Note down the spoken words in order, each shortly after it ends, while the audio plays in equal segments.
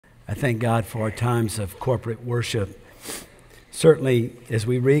I thank God for our times of corporate worship. Certainly, as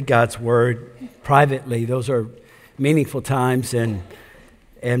we read God's Word privately, those are meaningful times. And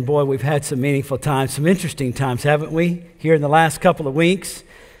boy, we've had some meaningful times, some interesting times, haven't we? Here in the last couple of weeks.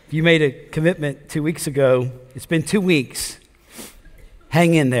 If you made a commitment 2 weeks ago, it's been 2 weeks.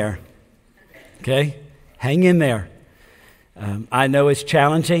 Hang in there, okay? Hang in there. I know it's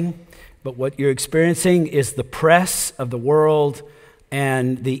challenging, but what you're experiencing is the press of the world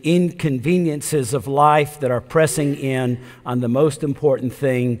and the inconveniences of life that are pressing in on the most important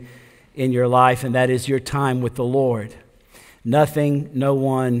thing in your life, and that is your time with the Lord. Nothing, no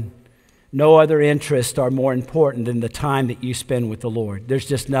one, no other interests are more important than the time that you spend with the Lord. There's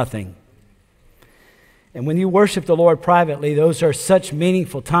just nothing. And when you worship the Lord privately, those are such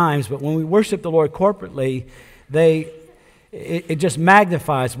meaningful times, but when we worship the Lord corporately, it just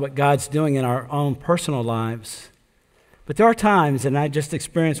magnifies what God's doing in our own personal lives. But there are times, and I just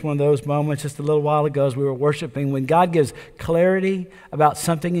experienced one of those moments just a little while ago as we were worshiping, when God gives clarity about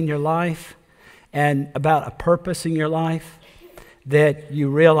something in your life and about a purpose in your life that you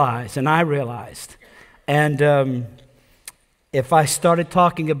realize, and I realized. And if I started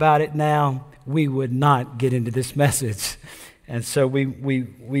talking about it now, we would not get into this message. And so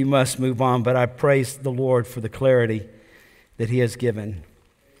we must move on, but I praise the Lord for the clarity that He has given.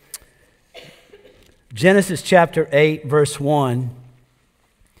 Genesis chapter 8, verse 1.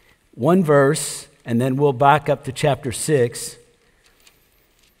 One verse, and then we'll back up to chapter 6.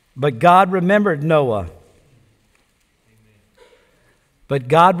 But God remembered Noah. But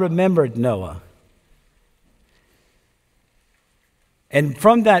God remembered Noah. And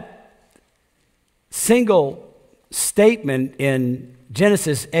from that single statement in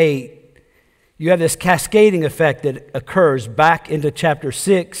Genesis 8, you have this cascading effect that occurs back into chapter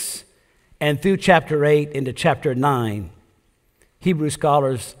 6 and through chapter 8 into chapter 9. Hebrew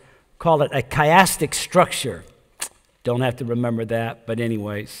scholars call it a chiastic structure. Don't have to remember that, but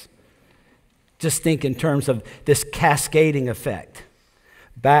anyways. Just think in terms of this cascading effect.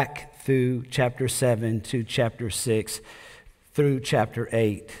 Back through chapter 7 to chapter 6, through chapter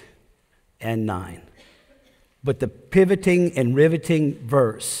 8 and 9. But the pivoting and riveting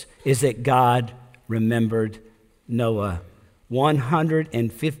verse is that God remembered Noah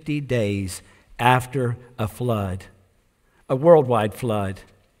 150 days after a flood, a worldwide flood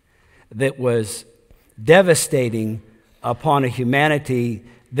that was devastating upon a humanity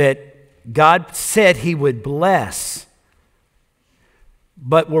that God said He would bless,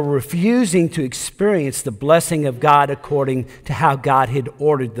 but were refusing to experience the blessing of God according to how God had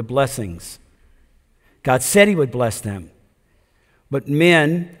ordered the blessings. God said He would bless them, but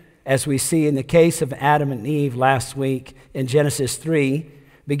men, as we see in the case of Adam and Eve last week in Genesis 3,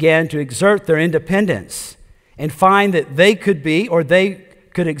 began to exert their independence and find that they could be, or they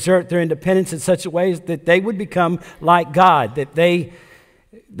could exert their independence in such a way that they would become like God, that they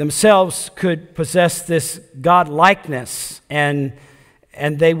themselves could possess this God-likeness, and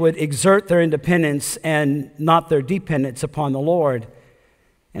they would exert their independence and not their dependence upon the Lord.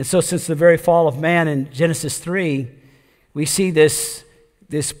 And so since the very fall of man in Genesis 3, we see this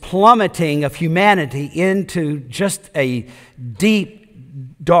plummeting of humanity into just a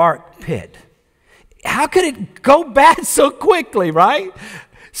deep, dark pit. How could it go bad so quickly, right?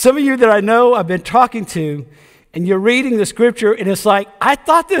 Some of you that I know I've been talking to, and you're reading the scripture, and it's like, I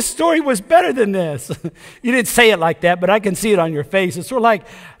thought this story was better than this. You didn't say it like that, but I can see it on your face. It's sort of like,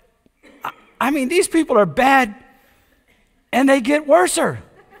 I mean, these people are bad, and they get worser.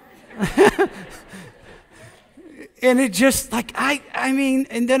 And it just like, I mean,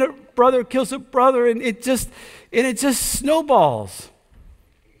 and then a brother kills a brother, and it just snowballs.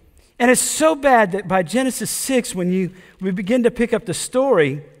 And it's so bad that by Genesis 6, when we begin to pick up the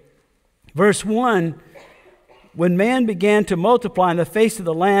story, verse 1, when man began to multiply on the face of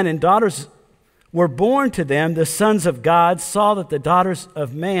the land and daughters were born to them, the sons of God saw that the daughters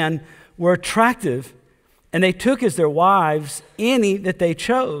of man were attractive, and they took as their wives any that they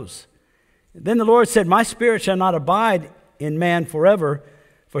chose. Then the Lord said, My spirit shall not abide in man forever,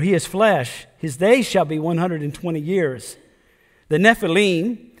 for he is flesh. His days shall be 120 years. The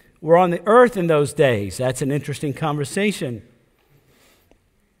Nephilim were on the earth in those days. That's an interesting conversation.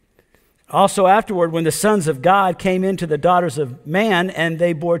 Also afterward, when the sons of God came into the daughters of man, and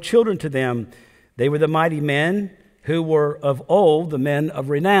they bore children to them, they were the mighty men who were of old, the men of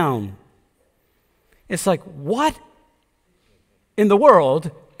renown. It's like, what in the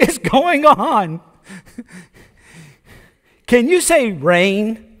world is going on? Can you say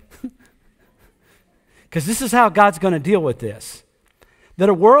rain? Because this is how God's going to deal with this. That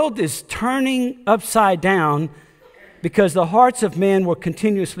a world is turning upside down because the hearts of men were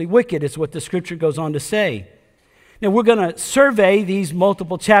continuously wicked, is what the scripture goes on to say. Now, we're going to survey these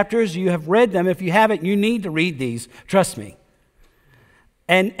multiple chapters. You have read them. If you haven't, you need to read these. Trust me.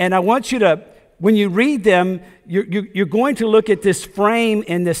 And I want you to, when you read them, you're going to look at this frame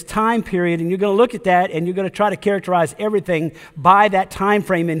in this time period, and you're going to look at that, and you're going to try to characterize everything by that time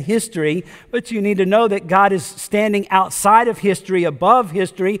frame in history. But you need to know that God is standing outside of history, above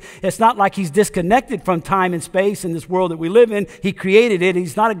history. It's not like he's disconnected from time and space in this world that we live in. He created it.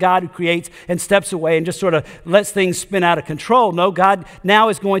 He's not a God who creates and steps away and just sort of lets things spin out of control. No, God now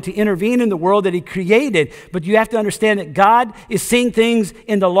is going to intervene in the world that he created. But you have to understand that God is seeing things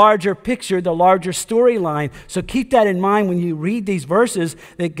in the larger picture, the larger storyline. So keep that in mind when you read these verses,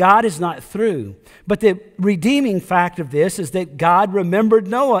 that God is not through. But the redeeming fact of this is that God remembered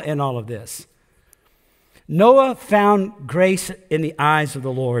Noah in all of this. Noah found grace in the eyes of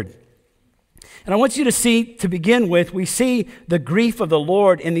the Lord. And I want you to see, to begin with, we see the grief of the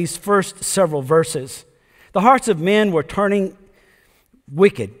Lord in these first several verses. The hearts of men were turning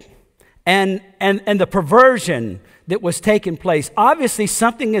wicked, and the perversion that was taking place. Obviously,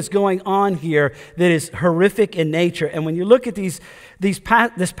 something is going on here that is horrific in nature. And when you look at this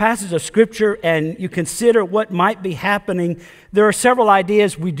passage of Scripture and you consider what might be happening, there are several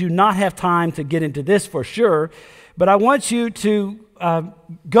ideas. We do not have time to get into this for sure, but I want you to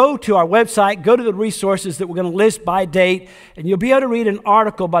go to our website, go to the resources that we're going to list by date, and you'll be able to read an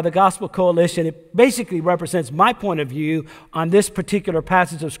article by the Gospel Coalition. It basically represents my point of view on this particular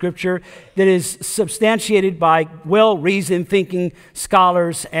passage of Scripture that is substantiated by well-reasoned thinking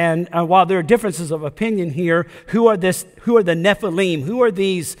scholars. And while there are differences of opinion here, who are the Nephilim? Who are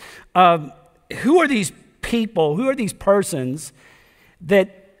these people? Who are these persons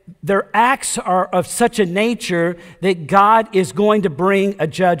that their acts are of such a nature that God is going to bring a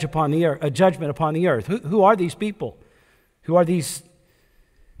judgment upon the earth? Who are these people? Who are these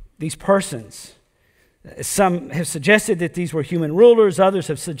persons? Some have suggested that these were human rulers. Others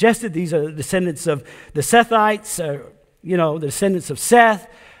have suggested these are the descendants of the Sethites, the descendants of Seth.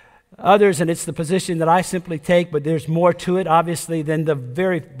 Others, and it's the position that I simply take, but there's more to it, obviously, than the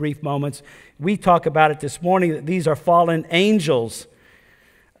very brief moments we talk about it this morning, that these are fallen angels.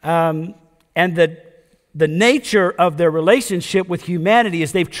 And the nature of their relationship with humanity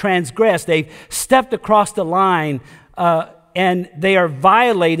is they've transgressed, they've stepped across the line, and they are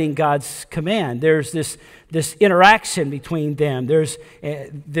violating God's command. There's this interaction between them. There's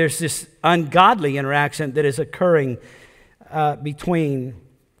this ungodly interaction that is occurring between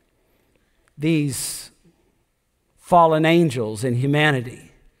these fallen angels and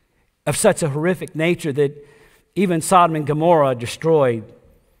humanity of such a horrific nature that even Sodom and Gomorrah destroyed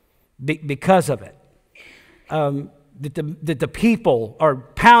because of it. That the people are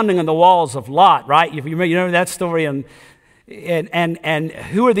pounding on the walls of Lot, right? If you remember that story, and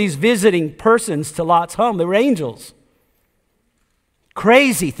who are these visiting persons to Lot's home? They were angels.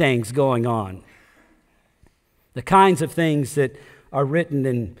 Crazy things going on. The kinds of things that are written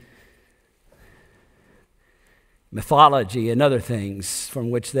in mythology and other things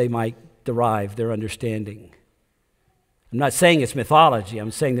from which they might derive their understanding. I'm not saying it's mythology.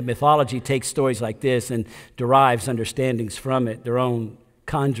 I'm saying that mythology takes stories like this and derives understandings from it, their own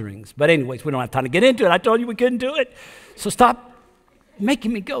conjurings. But anyways, we don't have time to get into it. I told you we couldn't do it. So stop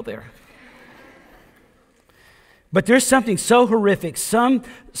making me go there. But there's something so horrific,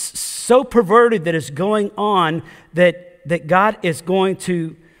 so perverted that is going on that God is going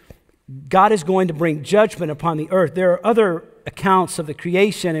to bring judgment upon the earth. There are other accounts of the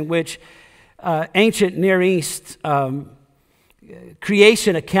creation in which ancient Near East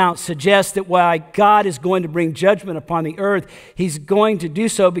creation accounts suggest that while God is going to bring judgment upon the earth, he's going to do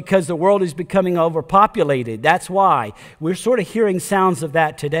so because the world is becoming overpopulated. That's why. We're sort of hearing sounds of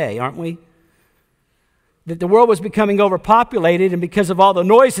that today, aren't we? That the world was becoming overpopulated, and because of all the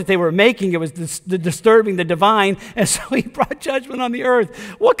noise that they were making, it was disturbing the divine, and so he brought judgment on the earth.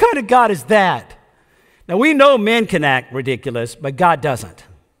 What kind of God is that? Now, we know men can act ridiculous, but God doesn't.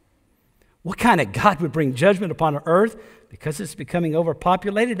 What kind of God would bring judgment upon the earth because it's becoming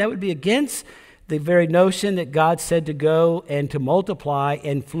overpopulated? That would be against the very notion that God said to go and to multiply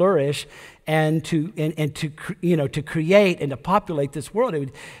and flourish and to create and to populate this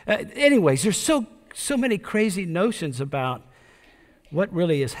world. Anyways, there's so many crazy notions about what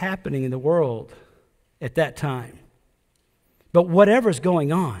really is happening in the world at that time. But whatever's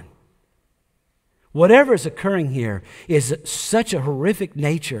going on, whatever is occurring here is such a horrific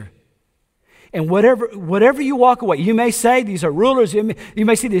nature. And whatever you walk away, you may say these are rulers, you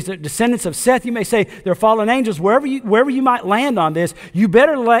may say these are descendants of Seth, you may say they're fallen angels, wherever you might land on this, you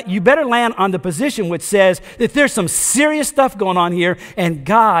better land on the position which says that there's some serious stuff going on here, and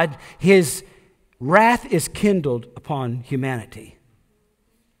God, his wrath is kindled upon humanity.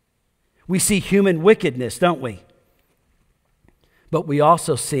 We see human wickedness, don't we? But we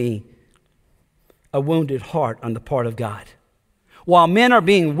also see a wounded heart on the part of God. While men are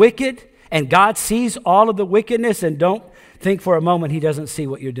being wicked, and God sees all of the wickedness, and don't think for a moment he doesn't see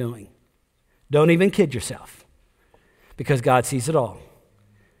what you're doing. Don't even kid yourself, because God sees it all.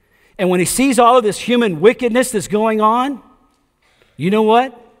 And when he sees all of this human wickedness that's going on, you know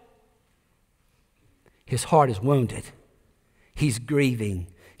what? His heart is wounded. He's grieving.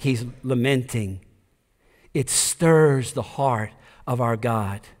 He's lamenting. It stirs the heart of our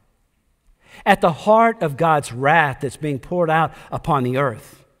God. At the heart of God's wrath that's being poured out upon the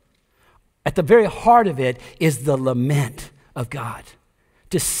earth, at the very heart of it is the lament of God.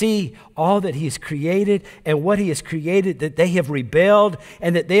 To see all that he has created and what he has created, that they have rebelled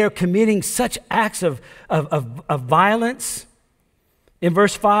and that they are committing such acts of violence. In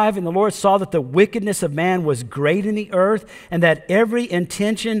verse 5, and the Lord saw that the wickedness of man was great in the earth, and that every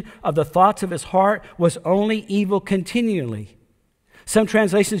intention of the thoughts of his heart was only evil continually. Some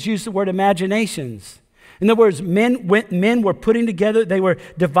translations use the word imaginations. In other words, men were putting together, they were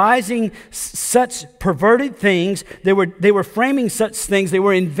devising such perverted things, they were framing such things, they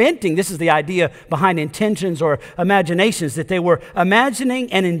were inventing, this is the idea behind intentions or imaginations, that they were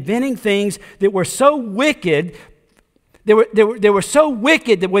imagining and inventing things that were so wicked, they were so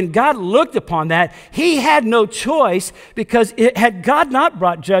wicked that when God looked upon that, he had no choice, because had God not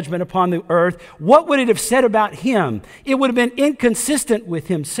brought judgment upon the earth, what would it have said about him? It would have been inconsistent with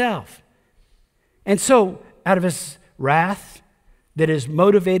himself. And so, out of his wrath that is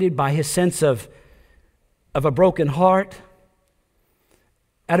motivated by his sense of a broken heart,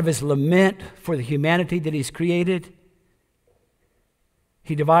 out of his lament for the humanity that he's created,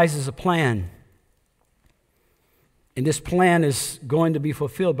 he devises a plan. And this plan is going to be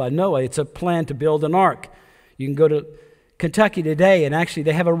fulfilled by Noah. It's a plan to build an ark. You can go to Kentucky today, and actually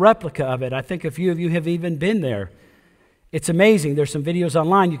they have a replica of it. I think a few of you have even been there. It's amazing. There's some videos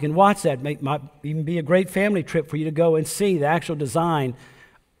online. You can watch that. It might even be a great family trip for you to go and see the actual design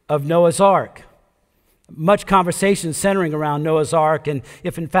of Noah's Ark. Much conversation centering around Noah's Ark, and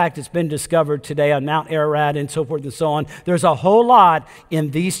if in fact it's been discovered today on Mount Ararat and so forth and so on. There's a whole lot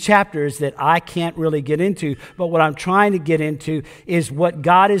in these chapters that I can't really get into, but what I'm trying to get into is what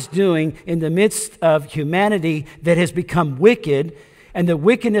God is doing in the midst of humanity that has become wicked. And the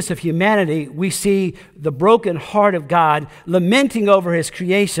wickedness of humanity, we see the broken heart of God lamenting over his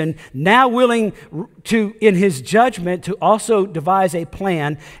creation, now willing to, in his judgment, to also devise a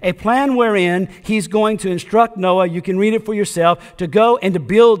plan wherein he's going to instruct Noah, you can read it for yourself, to go and to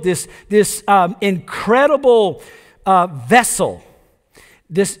build this incredible vessel.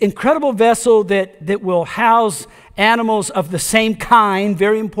 This incredible vessel that will house animals of the same kind.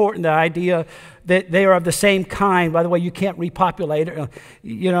 Very important, the idea that they are of the same kind. By the way, you can't repopulate it,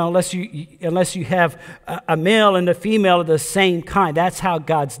 unless you have a male and a female of the same kind. That's how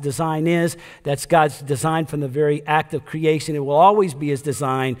God's design is. That's God's design from the very act of creation. It will always be his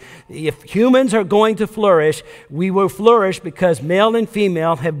design. If humans are going to flourish, we will flourish because male and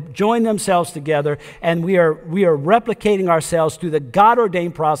female have joined themselves together, and we are replicating ourselves through the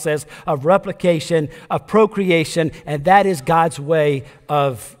God-ordained process of replication, of procreation, and that is God's way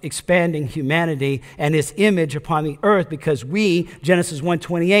of expanding humanity and his image upon the earth, because we, Genesis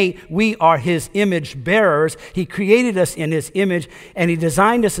 1:28, we are his image bearers. He created us in his image, and he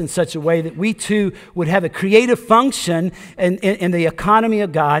designed us in such a way that we too would have a creative function in the economy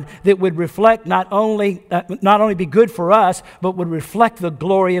of God that would reflect not only be good for us, but would reflect the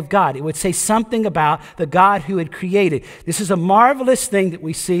glory of God. It would say something about the God who had created. This is a marvelous thing that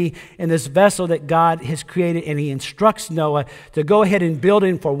we see in this vessel that God has created, and he instructs Noah to go ahead and build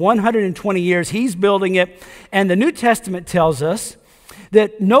it for 120 years. He's building it, and the New Testament tells us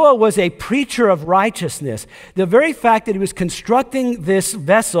that Noah was a preacher of righteousness. The very fact that he was constructing this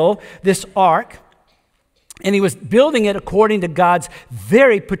vessel, this ark, and he was building it according to God's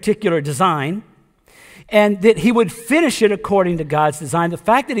very particular design, and that he would finish it according to God's design. The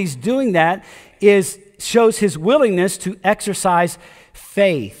fact that he's doing that shows his willingness to exercise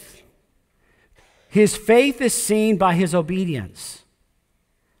faith. His faith is seen by his obedience.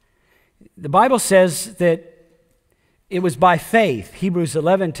 The Bible says that it was by faith. Hebrews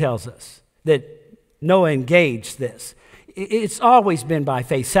 11 tells us that Noah engaged this. It's always been by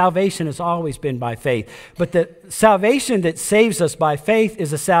faith. Salvation has always been by faith. But the salvation that saves us by faith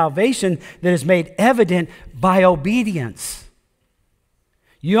is a salvation that is made evident by obedience.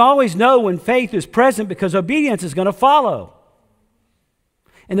 You always know when faith is present because obedience is going to follow.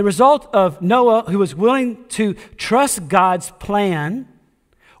 And the result of Noah, who was willing to trust God's plan,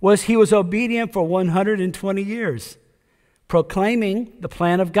 was he was obedient for 120 years, proclaiming the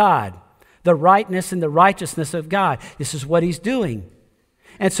plan of God, the rightness and the righteousness of God. This is what he's doing.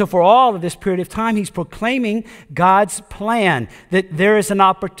 And so for all of this period of time, he's proclaiming God's plan, that there is an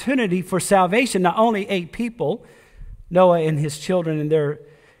opportunity for salvation. Not only 8 people, Noah and his children and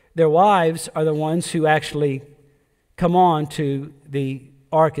their wives are the ones who actually come on to the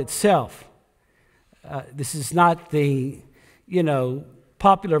ark itself. This is not the,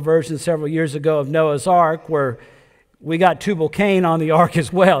 popular version several years ago of Noah's Ark where we got Tubal-Cain on the ark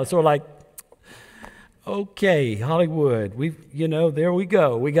as well. It's sort of like, okay, Hollywood, there we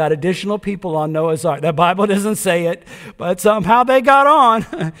go. We got additional people on Noah's Ark. The Bible doesn't say it, but somehow they got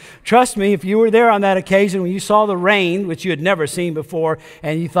on. Trust me, if you were there on that occasion when you saw the rain, which you had never seen before,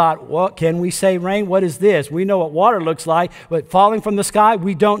 and you thought, well, can we say rain? What is this? We know what water looks like, but falling from the sky,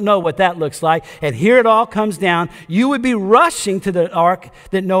 we don't know what that looks like. And here it all comes down. You would be rushing to the ark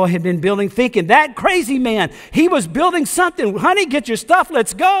that Noah had been building, thinking, that crazy man, he was building something. Honey, get your stuff,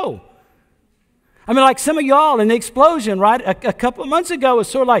 let's go. I mean, like some of y'all in the explosion, right? A couple of months ago, it was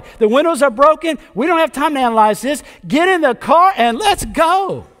sort of like, the windows are broken. We don't have time to analyze this. Get in the car and let's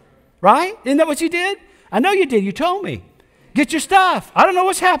go, right? Isn't that what you did? I know you did. You told me. Get your stuff. I don't know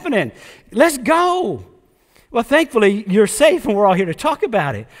what's happening. Let's go. Well, thankfully, you're safe and we're all here to talk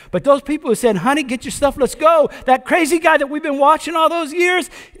about it. But those people who said, honey, get your stuff, let's go. That crazy guy that we've been watching all those years,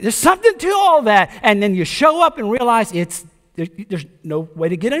 there's something to all that. And then you show up and realize there's no way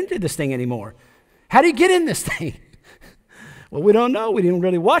to get into this thing anymore. How do you get in this thing? Well, we don't know. We didn't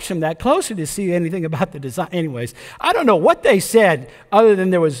really watch them that closely to see anything about the design. Anyways, I don't know what they said other than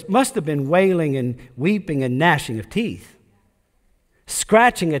must have been wailing and weeping and gnashing of teeth,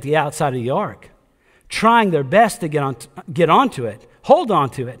 scratching at the outside of the ark, trying their best to get onto it, hold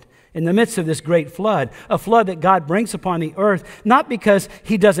onto it in the midst of this great flood, a flood that God brings upon the earth, not because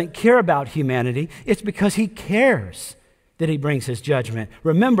he doesn't care about humanity, it's because he cares that he brings his judgment.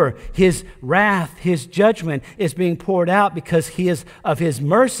 Remember, his wrath, his judgment is being poured out because he is of his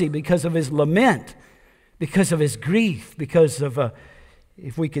mercy, because of his lament, because of his grief, because of,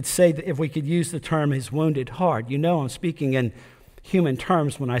 if we could use the term, his wounded heart. I'm speaking in human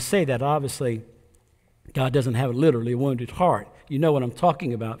terms when I say that. Obviously, God doesn't have literally a wounded heart. You know what I'm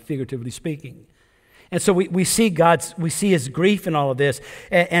talking about, figuratively speaking. And so we see his grief in all of this,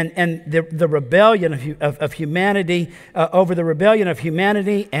 and the rebellion of humanity, over the rebellion of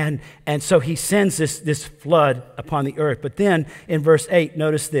humanity, and so he sends this flood upon the earth. But then in verse 8,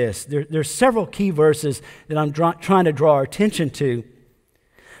 notice this. There's several key verses that I'm trying to draw our attention to.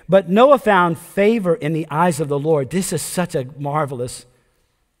 But Noah found favor in the eyes of the Lord. This is such a marvelous.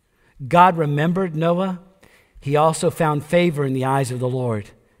 God remembered Noah. He also found favor in the eyes of the Lord.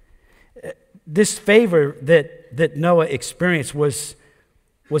 This favor that Noah experienced was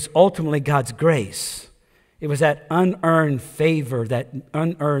ultimately God's grace. It was that unearned favor, that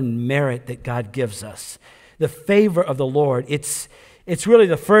unearned merit that God gives us. The favor of the Lord. It's really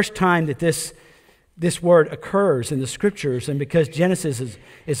the first time that this word occurs in the Scriptures, and because Genesis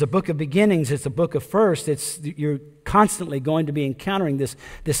is a book of beginnings, it's a book of first, you're constantly going to be encountering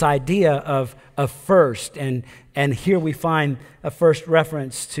this idea of first, and here we find a first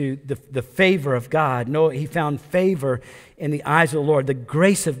reference to the favor of God. Noah, he found favor in the eyes of the Lord, the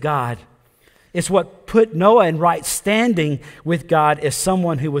grace of God. It's what put Noah in right standing with God as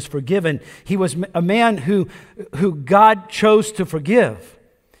someone who was forgiven. He was a man who God chose to forgive.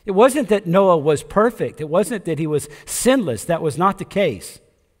 It wasn't that Noah was perfect. It wasn't that he was sinless. That was not the case.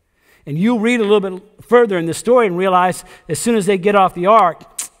 And you read a little bit further in the story and realize as soon as they get off the ark,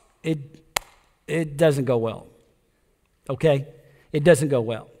 it doesn't go well. Okay? It doesn't go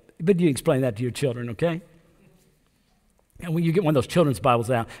well. But you explain that to your children, okay? And when you get one of those children's Bibles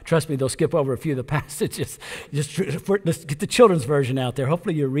out, trust me, they'll skip over a few of the passages. Let's get the children's version out there.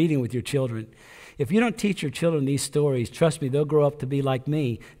 Hopefully you're reading with your children. If you don't teach your children these stories, trust me, they'll grow up to be like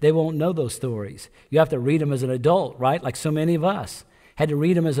me. They won't know those stories. You have to read them as an adult, right? Like so many of us had to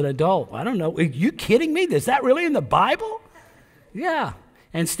read them as an adult. I don't know. Are you kidding me? Is that really in the Bible? Yeah.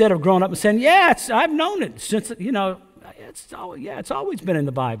 Instead of growing up and saying, yeah, I've known it since, it's always been in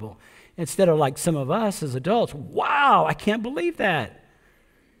the Bible. Instead of like some of us as adults, wow, I can't believe that.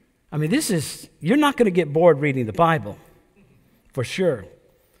 I mean, you're not going to get bored reading the Bible, for sure.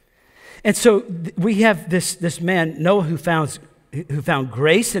 And so we have this man, Noah, who found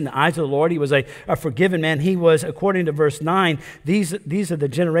grace in the eyes of the Lord. He was a forgiven man. He was, according to verse 9, these are the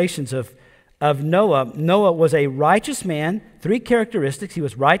generations of Noah. Noah was a righteous man, 3 characteristics. He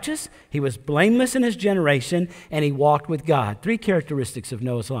was righteous, he was blameless in his generation, and he walked with God. 3 characteristics of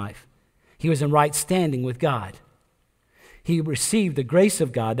Noah's life. He was in right standing with God. He received the grace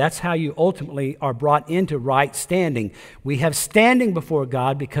of God. That's how you ultimately are brought into right standing. We have standing before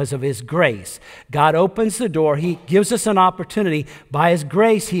God because of His grace. God opens the door. He gives us an opportunity. By His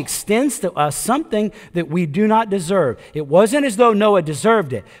grace, He extends to us something that we do not deserve. It wasn't as though Noah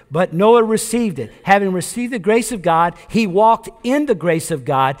deserved it, but Noah received it. Having received the grace of God, he walked in the grace of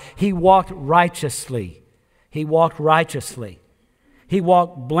God. He walked righteously. He walked righteously. He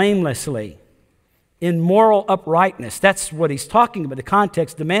walked blamelessly. In moral uprightness. That's what he's talking about. The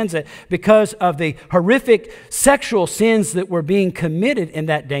context demands it because of the horrific sexual sins that were being committed in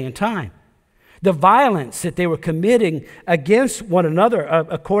that day and time. The violence that they were committing against one another,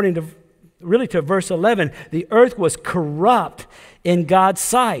 according to verse 11, the earth was corrupt in God's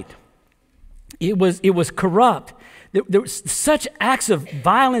sight. It was corrupt. There was such acts of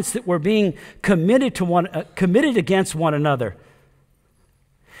violence that were being committed against one another.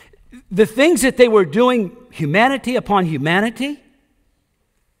 The things that they were doing, humanity upon humanity,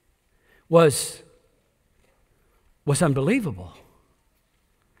 was unbelievable.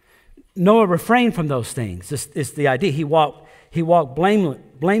 Noah refrained from those things. This is the idea. He walked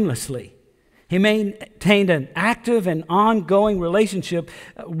blamelessly. He maintained an active and ongoing relationship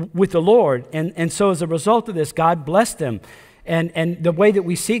with the Lord. And so as a result of this, God blessed them. And the way that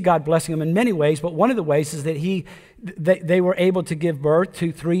we see God blessing them in many ways, but one of the ways is that they were able to give birth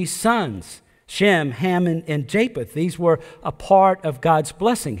to 3 sons, Shem, Ham, and Japheth. These were a part of God's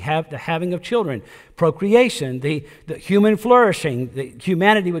blessing, the having of children, procreation, the human flourishing.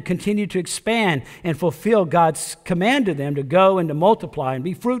 Humanity would continue to expand and fulfill God's command to them to go and to multiply and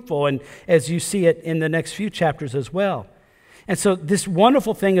be fruitful, and as you see it in the next few chapters as well. And so this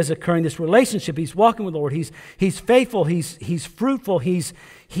wonderful thing is occurring, this relationship. He's walking with the Lord. He's faithful. He's fruitful. He's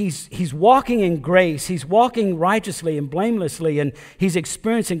walking in grace. He's walking righteously and blamelessly, and he's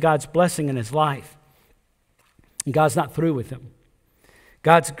experiencing God's blessing in his life. And God's not through with him.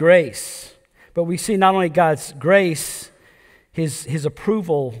 God's grace. But we see not only God's grace, his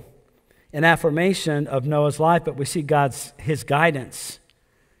approval and affirmation of Noah's life, but we see his guidance.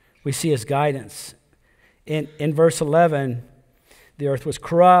 We see his guidance. In verse 11, the earth was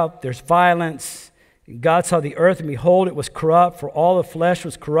corrupt, there's violence. God saw the earth, and behold, it was corrupt, for all the flesh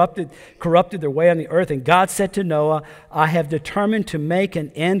was corrupted their way on the earth. And God said to Noah, I have determined to make an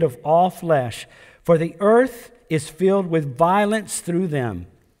end of all flesh, for the earth is filled with violence through them.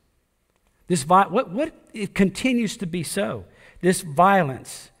 It continues to be so. This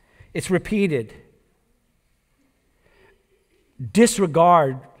violence, it's repeated.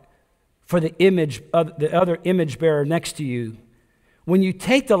 Disregard for the image of the other image bearer next to you. When you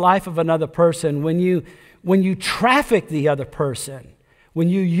take the life of another person, when you traffic the other person, when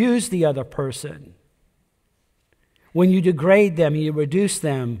you use the other person, when you degrade them, you reduce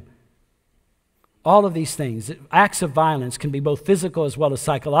them, all of these things, acts of violence can be both physical as well as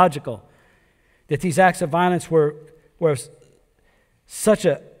psychological. That these acts of violence were such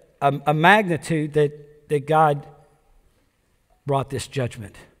a magnitude that God brought this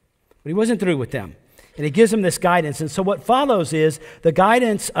judgment. But he wasn't through with them. And he gives them this guidance. And so what follows is the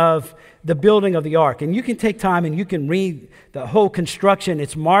guidance of the building of the ark. And you can take time and you can read the whole construction.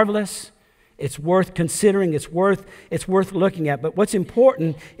 It's marvelous. It's worth considering. It's worth looking at. But what's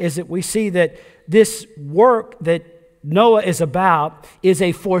important is that we see that this work that Noah is about is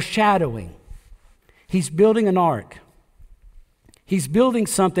a foreshadowing. He's building an ark. He's building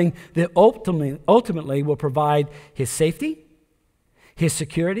something that ultimately will provide his safety, his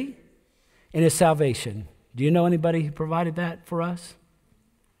security, and his salvation. Do you know anybody who provided that for us?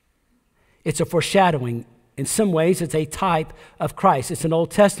 It's a foreshadowing. In some ways, it's a type of Christ. It's an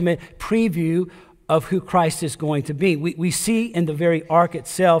Old Testament preview of who Christ is going to be. We see in the very ark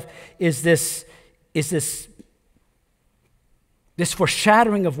itself is this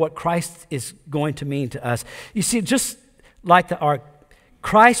foreshadowing of what Christ is going to mean to us. You see, just like the ark,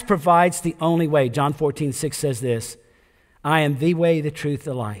 Christ provides the only way. John 14:6 says this, I am the way, the truth,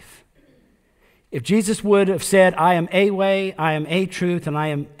 the life. If Jesus would have said, I am a way, I am a truth, and I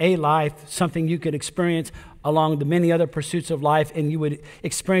am a life, something you could experience along the many other pursuits of life, and you would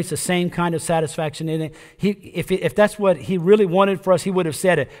experience the same kind of satisfaction in it. If that's what he really wanted for us, he would have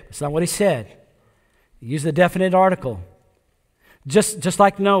said it. It's not what he said. He used the definite article. Just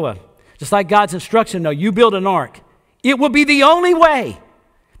like Noah, just like God's instruction, no, you build an ark. It will be the only way.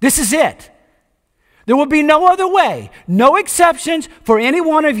 This is it. There will be no other way. No exceptions for any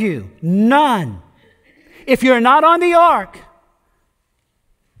one of you. None. If you're not on the ark,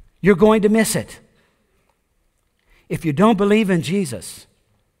 you're going to miss it. If you don't believe in Jesus,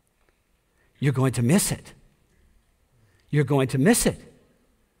 you're going to miss it. You're going to miss it.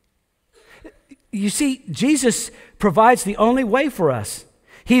 You see, Jesus provides the only way for us.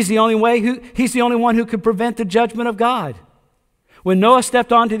 He's the only one who could prevent the judgment of God. When Noah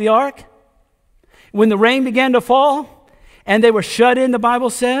stepped onto the ark, when the rain began to fall, and they were shut in, the Bible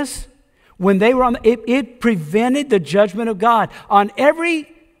says, when they were it prevented the judgment of God. On every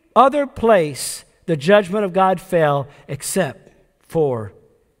other place, the judgment of God fell except for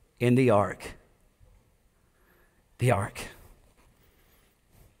in the ark. The ark.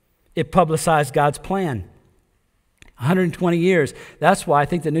 It publicized God's plan. 120 years. That's why I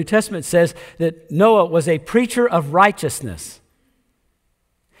think the New Testament says that Noah was a preacher of righteousness.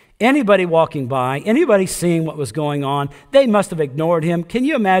 Anybody walking by, anybody seeing what was going on, they must have ignored him. Can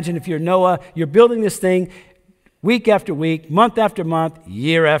you imagine if you're Noah, you're building this thing week after week, month after month,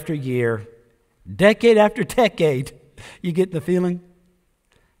 year after year, decade after decade? You get the feeling?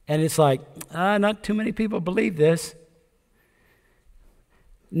 And it's like, not too many people believe this.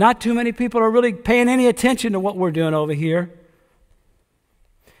 Not too many people are really paying any attention to what we're doing over here.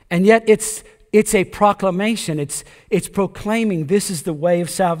 And yet it's a proclamation. It's proclaiming this is the way of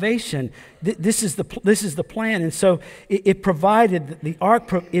salvation. This is the plan. And so it provided the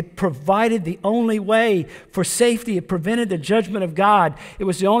ark. It provided the only way for safety. It prevented the judgment of God. It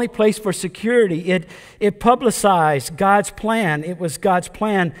was the only place for security. It publicized God's plan. It was God's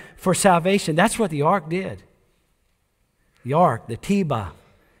plan for salvation. That's what the ark did. The ark, the tibah,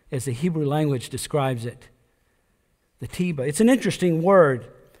 as the Hebrew language describes it. The tibah. It's an interesting word.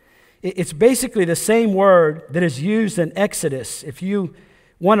 It's basically the same word that is used in Exodus. If you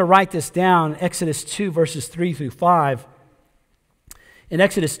want to write this down, Exodus 2, verses 3 through 5. In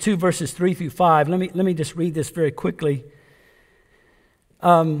Exodus 2, verses 3 through 5, let me just read this very quickly.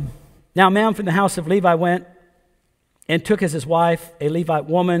 Now a man from the house of Levi went and took as his wife a Levite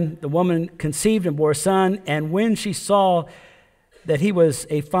woman. The woman conceived and bore a son, and when she saw that he was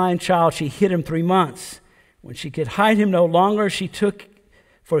a fine child, she hid him 3 months. When she could hide him no longer, she took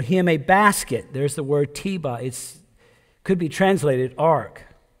for him a basket. There's the word tibah. It could be translated ark.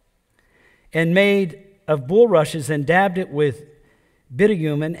 And made of bulrushes and dabbed it with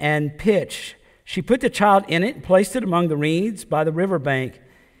bitumen and pitch. She put the child in it and placed it among the reeds by the river bank.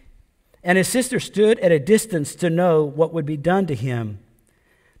 And his sister stood at a distance to know what would be done to him.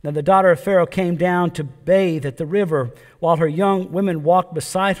 Now the daughter of Pharaoh came down to bathe at the river. While her young women walked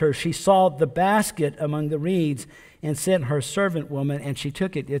beside her, she saw the basket among the reeds and sent her servant woman, and she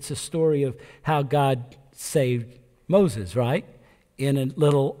took it. It's a story of how God saved Moses, right? In a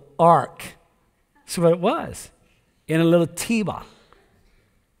little ark. That's what it was. In a little tibah.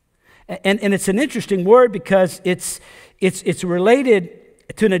 And it's an interesting word because it's related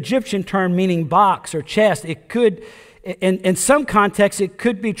to an Egyptian term meaning box or chest. It could, in some contexts, it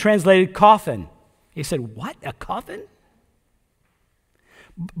could be translated coffin. He said, what, a coffin?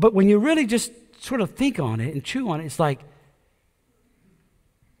 But when you really just sort of think on it and chew on it, it's like,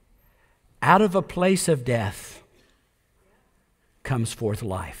 out of a place of death comes forth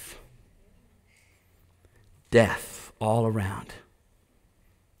life. Death all around.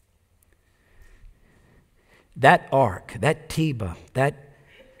 That ark, that tibah, that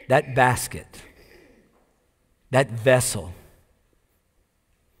basket, that vessel,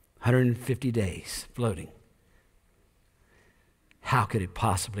 150 days floating. How could it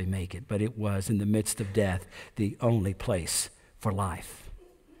possibly make it? But it was, in the midst of death, the only place for life.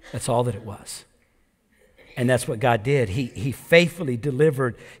 That's all that it was. And that's what God did. He faithfully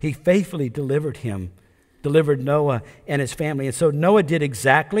delivered him, delivered Noah and his family. And so Noah did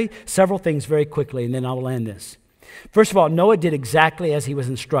exactly several things very quickly, and then I will end this. First of all, Noah did exactly as he was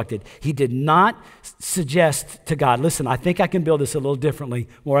instructed. He did not suggest to God, listen, I think I can build this a little differently,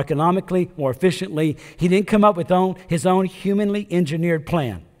 more economically, more efficiently. He didn't come up with his own humanly engineered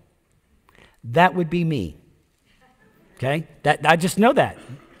plan. That would be me. Okay? I just know that.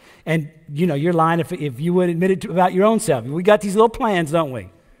 And, you're lying if you would admit it about your own self. We got these little plans, don't we?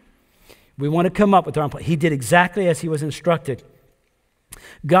 We want to come up with our own plan. He did exactly as he was instructed.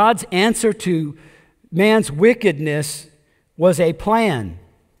 God's answer to man's wickedness was a plan.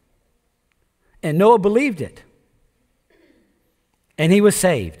 And Noah believed it. And he was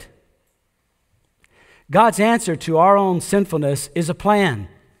saved. God's answer to our own sinfulness is a plan.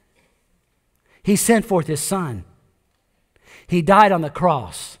 He sent forth his son. He died on the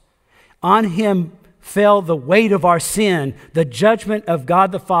cross. On him fell the weight of our sin. The judgment of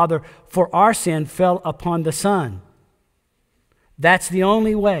God the Father for our sin fell upon the Son. That's the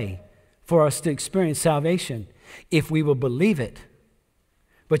only way for us to experience salvation, if we will believe it.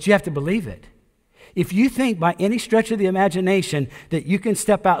 But you have to believe it. If you think by any stretch of the imagination that you can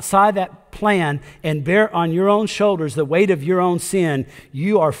step outside that plan and bear on your own shoulders the weight of your own sin,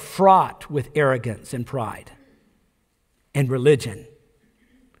 you are fraught with arrogance and pride and religion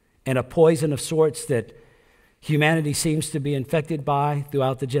and a poison of sorts that humanity seems to be infected by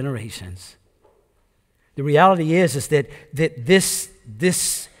throughout the generations. The reality is that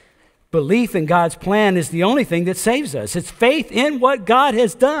this belief in God's plan is the only thing that saves us. It's faith in what God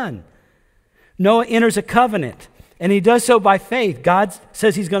has done. Noah enters a covenant, and he does so by faith. God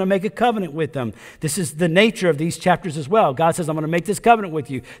says he's going to make a covenant with them. This is the nature of these chapters as well. God says, I'm going to make this covenant with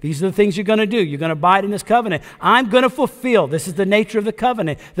you. These are the things you're going to do. You're going to abide in this covenant. I'm going to fulfill. This is the nature of the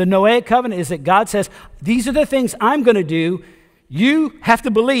covenant. The Noahic covenant is that God says, these are the things I'm going to do. You have to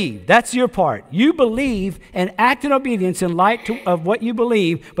believe. That's your part. You believe and act in obedience in light of what you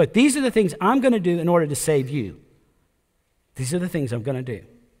believe, but these are the things I'm going to do in order to save you. These are the things I'm going to do.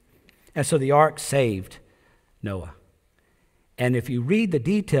 And so the ark saved Noah. And if you read the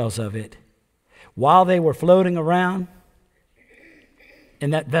details of it, while they were floating around in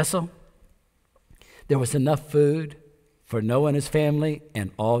that vessel, there was enough food for Noah and his family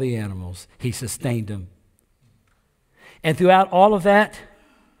and all the animals. He sustained them. And throughout all of that,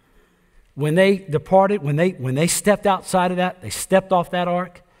 when they departed, when they stepped outside of that, they stepped off that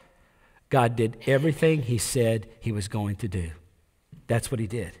ark, God did everything he said he was going to do. That's what he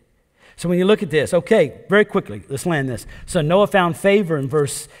did. So when you look at this, okay, very quickly, let's land this. So Noah found favor in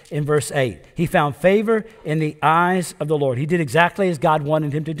verse 8. He found favor in the eyes of the Lord. He did exactly as God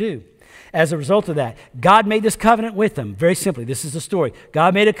wanted him to do. As a result of that, God made this covenant with them. Very simply, this is the story.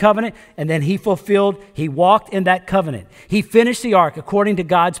 God made a covenant, and then he walked in that covenant. He finished the ark according to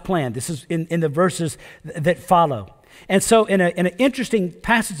God's plan. This is in the verses that follow. And so in an interesting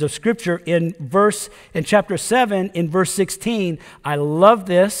passage of Scripture in chapter 7, in verse 16, I love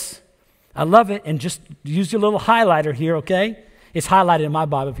this. I love it, and just use your little highlighter here, okay? It's highlighted in my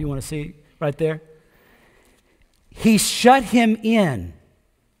Bible if you want to see right there. He shut him in.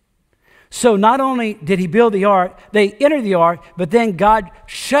 So not only did he build the ark, they enter the ark, but then God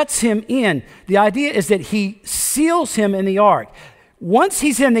shuts him in. The idea is that he seals him in the ark. Once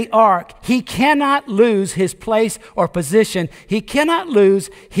he's in the ark, he cannot lose his place or position. He cannot lose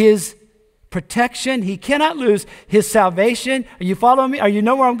his protection. He cannot lose his salvation. Are you following me? Are you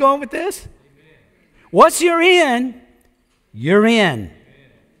know where I'm going with this? Amen. Once you're in, you're in. Amen.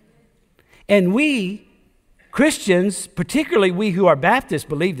 And we, Christians, particularly we who are Baptists,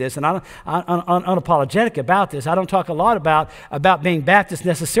 believe this, and I'm unapologetic about this. I don't talk a lot about being Baptist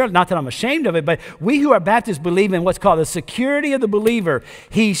necessarily, not that I'm ashamed of it, but we who are Baptists believe in what's called the security of the believer.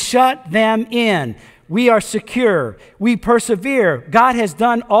 He shut them in. We are secure. We persevere. God has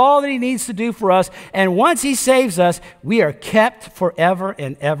done all that he needs to do for us. And once he saves us, we are kept forever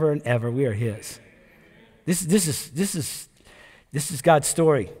and ever and ever. We are his. This is God's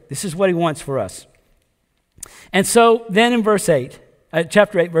story. This is what he wants for us. And so then in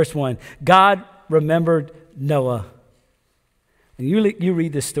chapter 8, verse 1, God remembered Noah. And you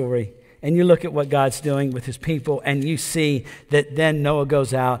read this story, and you look at what God's doing with his people, and you see that then Noah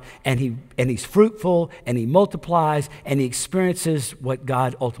goes out, and he's fruitful, and he multiplies, and he experiences what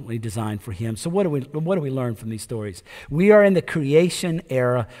God ultimately designed for him. So what do we learn from these stories? We are in the creation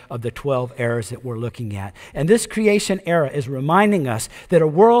era of the 12 eras that we're looking at. And this creation era is reminding us that a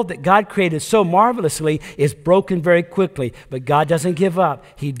world that God created so marvelously is broken very quickly. But God doesn't give up.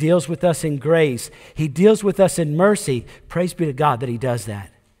 He deals with us in grace. He deals with us in mercy. Praise be to God that he does that.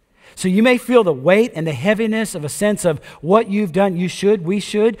 So you may feel the weight and the heaviness of a sense of what you've done. We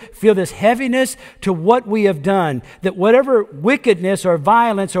should feel this heaviness to what we have done. That whatever wickedness or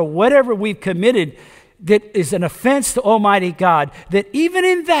violence or whatever we've committed that is an offense to Almighty God, that even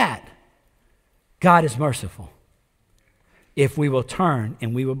in that, God is merciful. If we will turn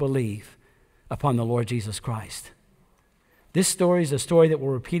and we will believe upon the Lord Jesus Christ. This story is a story that will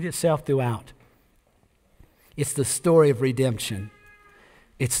repeat itself throughout. It's the story of redemption.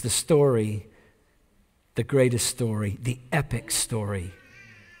 It's the story, the greatest story, the epic story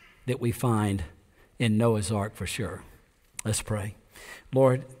that we find in Noah's Ark for sure. Let's pray.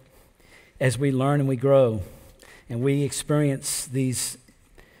 Lord, as we learn and we grow and we experience these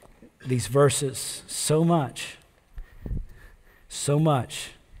verses so much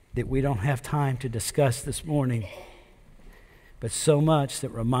that we don't have time to discuss this morning, but so much that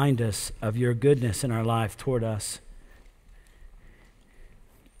remind us of your goodness in our life toward us.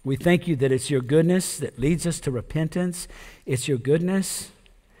 We thank you that it's your goodness that leads us to repentance. It's your goodness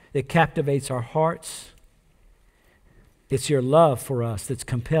that captivates our hearts. It's your love for us that's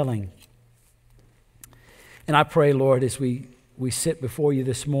compelling. And I pray, Lord, as we sit before you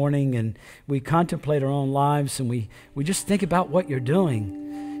this morning and we contemplate our own lives and we just think about what you're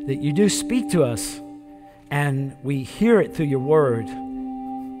doing, that you do speak to us and we hear it through your word.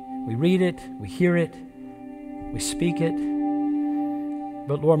 We read it, we hear it, we speak it.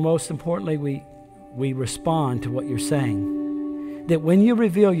 But Lord, most importantly, we respond to what you're saying. That when you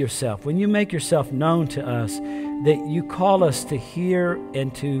reveal yourself, when you make yourself known to us, that you call us to hear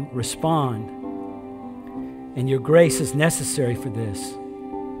and to respond. And your grace is necessary for this,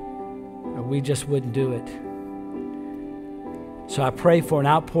 or we just wouldn't do it. So I pray for an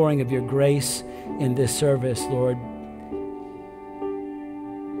outpouring of your grace in this service, Lord.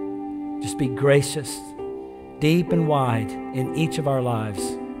 Just be gracious, deep and wide in each of our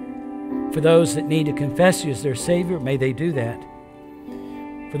lives. For those that need to confess you as their Savior, may they do that.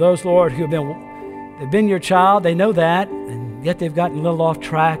 For those, Lord, who have been your child, they know that, and yet they've gotten a little off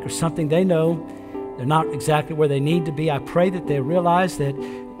track or something. They know they're not exactly where they need to be. I pray that they realize that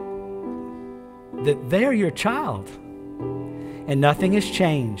they're your child and nothing has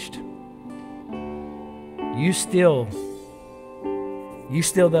changed. You still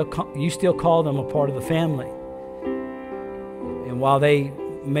call them a part of the family. And while they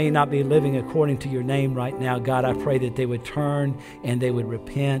may not be living according to your name right now, God, I pray that they would turn and they would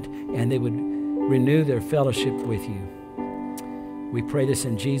repent and they would renew their fellowship with you. We pray this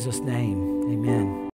in Jesus' name. Amen.